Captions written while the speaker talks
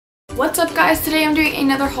What's up guys, today I'm doing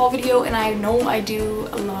another haul video and I know I do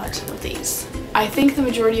a lot of these. I think the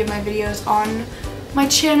majority of my videos on my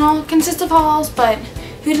channel consist of hauls, but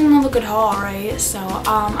who doesn't love a good haul, right? So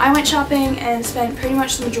I went shopping and spent pretty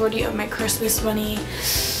much the majority of my Christmas money,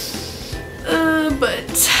 but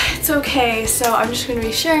it's okay. So I'm just going to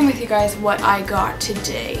be sharing with you guys what I got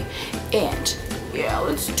today, and yeah,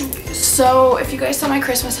 let's do this. So if you guys saw my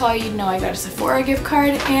Christmas haul, you'd know I got a Sephora gift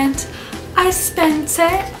card and I spent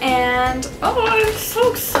it, and oh, I'm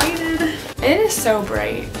so excited. It is so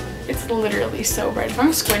bright. It's literally so bright. If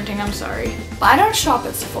I'm squinting, I'm sorry. But I don't shop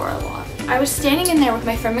at Sephora a lot. I was standing in there with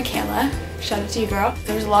my friend Michaela. Shout out to you, girl.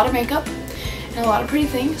 There was a lot of makeup and a lot of pretty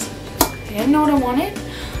things. I didn't know what I wanted,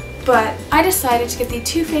 but I decided to get the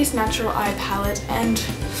Too Faced Natural Eye Palette, and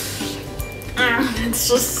it's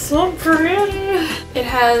just so pretty. It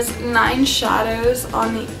has 9 shadows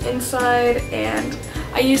on the inside, and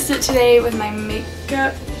I used it today with my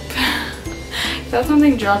makeup. That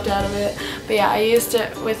something dropped out of it. But yeah, I used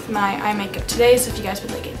it with my eye makeup today, so if you guys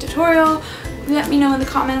would like a tutorial, let me know in the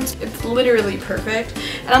comments. It's literally perfect.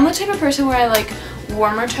 And I'm the type of person where I like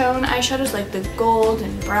warmer tone eyeshadows, like the gold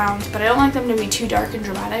and browns, but I don't like them to be too dark and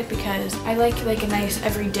dramatic because I like a nice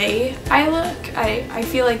everyday eye look. I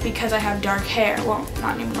feel like because I have dark hair, well,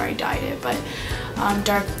 not anymore, I dyed it, but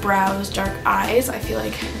dark brows, dark eyes, I feel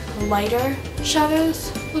like lighter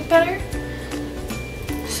shadows look better.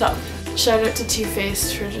 So shout out to Too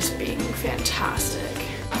Faced for just being fantastic.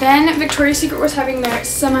 Then Victoria's Secret was having their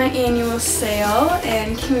semi-annual sale,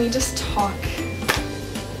 and can we just talk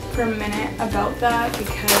for a minute about that,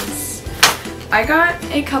 because I got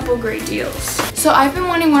a couple great deals. So I've been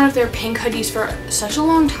wanting one of their pink hoodies for such a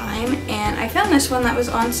long time, and I found this one that was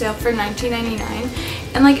on sale for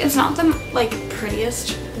 $19.99, and like it's not the like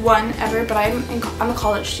prettiest one ever, but I'm a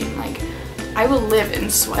college student. Like I will live in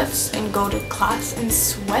sweats and go to class in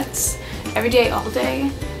sweats every day, all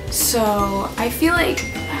day. So I feel like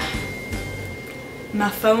my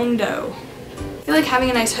phone dough. I feel like having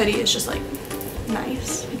a nice hoodie is just like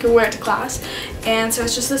nice. You can wear it to class, and so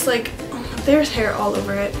it's just this like, oh, there's hair all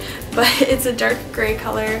over it, but it's a dark gray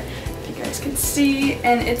color, if you guys can see,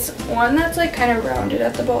 and it's one that's like kind of rounded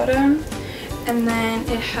at the bottom, and then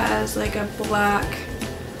it has like a black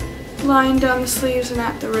line down the sleeves, and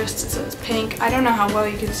at the wrist it says pink. I don't know how well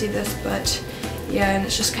you can see this, but yeah, and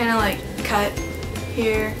it's just kind of like cut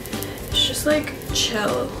here. It's just like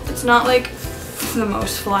chill. It's not like the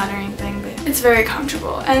most flattering thing, but it's very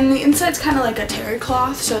comfortable, and the inside's kind of like a terry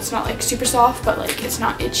cloth, so it's not like super soft, but like it's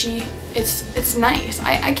not itchy. It's nice.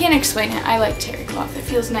 I can't explain it. I like terry cloth. It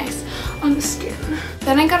feels nice on the skin.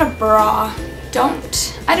 Then I got a bra.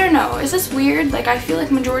 I don't know, is this weird? Like I feel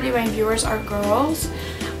like majority of my viewers are girls,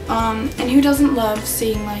 and who doesn't love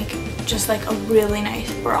seeing like just like a really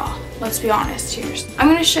nice bra? Let's be honest here. I'm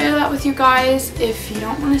gonna share that with you guys. If you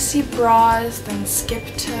don't want to see bras, then skip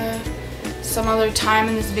to some other time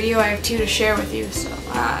in this video. I have 2 to share with you, so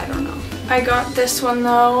I don't know. I got this one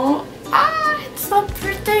though. It's so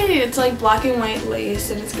pretty. It's like black and white lace,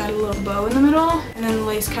 and it's got a little bow in the middle, and then the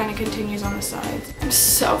lace kind of continues on the sides. I'm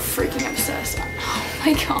so freaking obsessed. Oh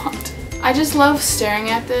my god. I just love staring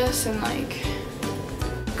at this and like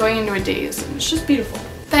going into a daze, and it's just beautiful.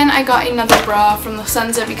 Then I got another bra from La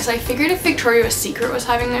Senza because I figured if Victoria's Secret was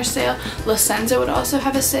having their sale, La Senza would also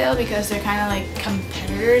have a sale because they're kind of like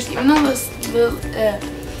competitors. Even though the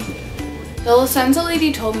La Senza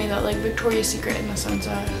lady told me that like Victoria's Secret and La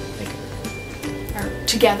Senza like are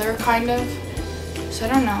together kind of. So I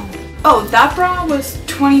don't know. Oh, that bra was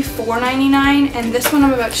 $24.99, and this one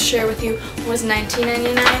I'm about to share with you was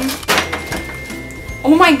 $19.99.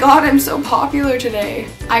 Oh my god, I'm so popular today.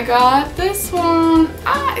 I got this one.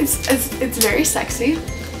 It's very sexy,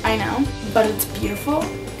 I know, but it's beautiful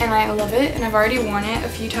and I love it, and I've already worn it a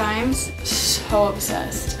few times. So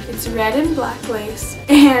obsessed. It's red and black lace,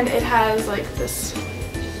 and it has like this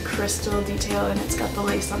crystal detail, and it's got the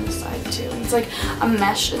lace on the side too. And it's like a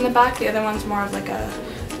mesh in the back. The other one's more of like a,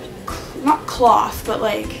 not cloth, but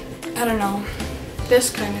like, I don't know, this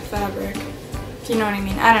kind of fabric. If you know what I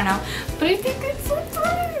mean. I don't know, but I think it's so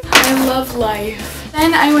pretty. I love life.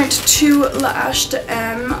 Then I went to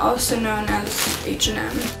L'H&M, also known as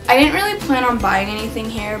H&M. I didn't really plan on buying anything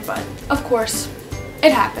here, but of course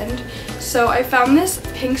it happened. So I found this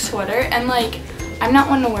pink sweater, and like I'm not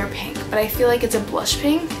one to wear pink, but I feel like it's a blush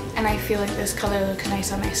pink, and I feel like this color looks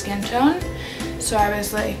nice on my skin tone. So I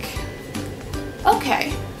was like,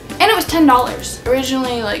 okay. And it was $10.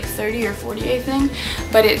 Originally like 30 or 40, I think.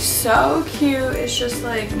 But it's so cute. It's just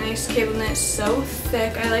like nice cable knit, so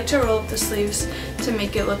thick. I like to roll up the sleeves to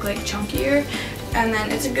make it look like chunkier. And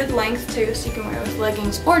then it's a good length too, so you can wear it with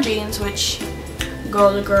leggings or jeans, which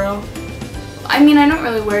girly girl. I mean, I don't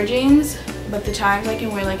really wear jeans, but the times I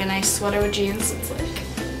can wear like a nice sweater with jeans,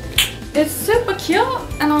 it's super cute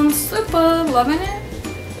and I'm super loving it.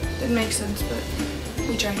 Didn't make sense, but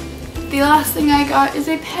we tried. The last thing I got is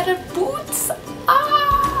a pair of boots.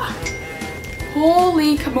 Ah!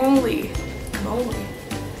 Holy camoli. Camoli.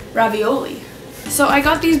 Ravioli. So I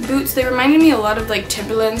got these boots. They reminded me a lot of like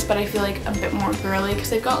Timberlands, but I feel like a bit more girly because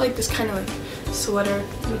they've got like this kind of like sweater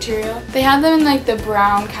material. They had them in like the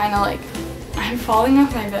brown kind of like, I'm falling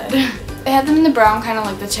off my bed. They had them in the brown kind of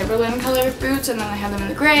like the Timberland color boots, and then I had them in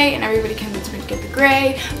the gray, and everybody convinced me to get the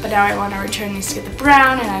gray, but now I want to return these to get the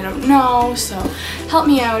brown and I don't know, so help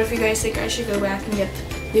me out if you guys think I should go back and get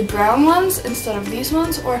the brown ones instead of these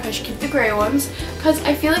ones, or if I should keep the gray ones, because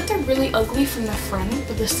I feel like they're really ugly from the front,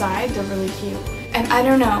 but the side they're really cute. And I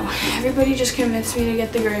don't know, everybody just convinced me to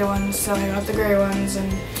get the gray ones, so I got the gray ones,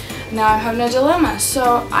 and now I'm having a dilemma.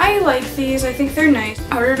 So I like these, I think they're nice.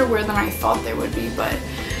 Harder to wear than I thought they would be, but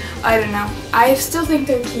I don't know. I still think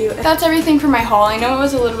they're cute. That's everything for my haul. I know it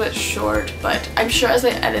was a little bit short, but I'm sure as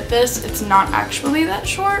I edit this, it's not actually that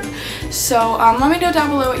short. So let me know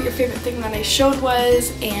down below what your favorite thing that I showed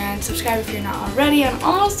was, and subscribe if you're not already. I'm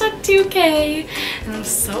almost at 2K, and I'm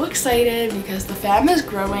so excited because the fam is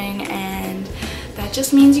growing, and that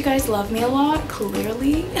just means you guys love me a lot,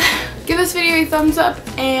 clearly. Give this video a thumbs up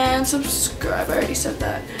and subscribe. I already said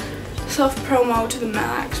that. Self-promo to the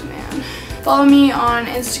max, man. Follow me on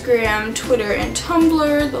Instagram, Twitter, and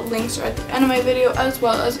Tumblr. The links are at the end of my video as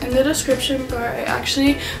well as in the description bar. I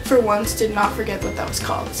actually, for once, did not forget what that was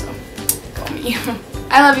called, so call me.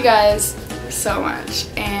 I love you guys so much,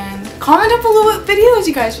 and comment down below what videos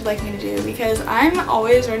you guys would like me to do, because I'm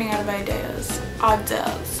always running out of ideas.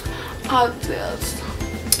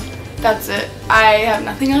 That's it. I have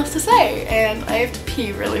nothing else to say, and I have to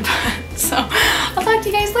pee really bad, so I'll talk to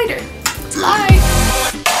you guys later. Bye!